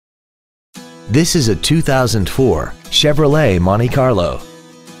This is a 2004 Chevrolet Monte Carlo.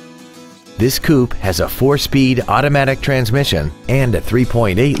 This coupe has a 4-speed automatic transmission and a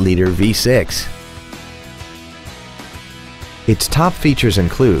 3.8-liter V6. Its top features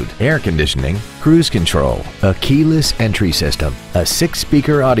include air conditioning, cruise control, a keyless entry system, a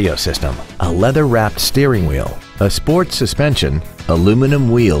 6-speaker audio system, a leather-wrapped steering wheel, a sports suspension,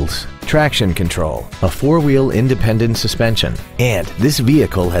 aluminum wheels, traction control, a 4-wheel independent suspension, and this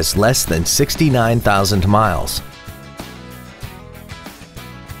vehicle has less than 69,000 miles.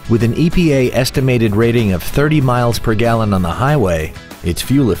 With an EPA estimated rating of 30 miles per gallon on the highway, its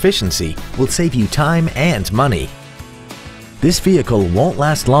fuel efficiency will save you time and money. This vehicle won't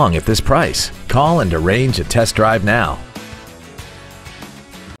last long at this price. Call and arrange a test drive now.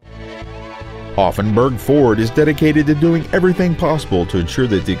 Auffenberg Ford is dedicated to doing everything possible to ensure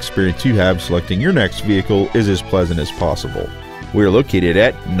that the experience you have selecting your next vehicle is as pleasant as possible. We are located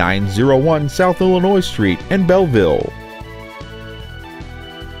at 901 South Illinois Street in Belleville.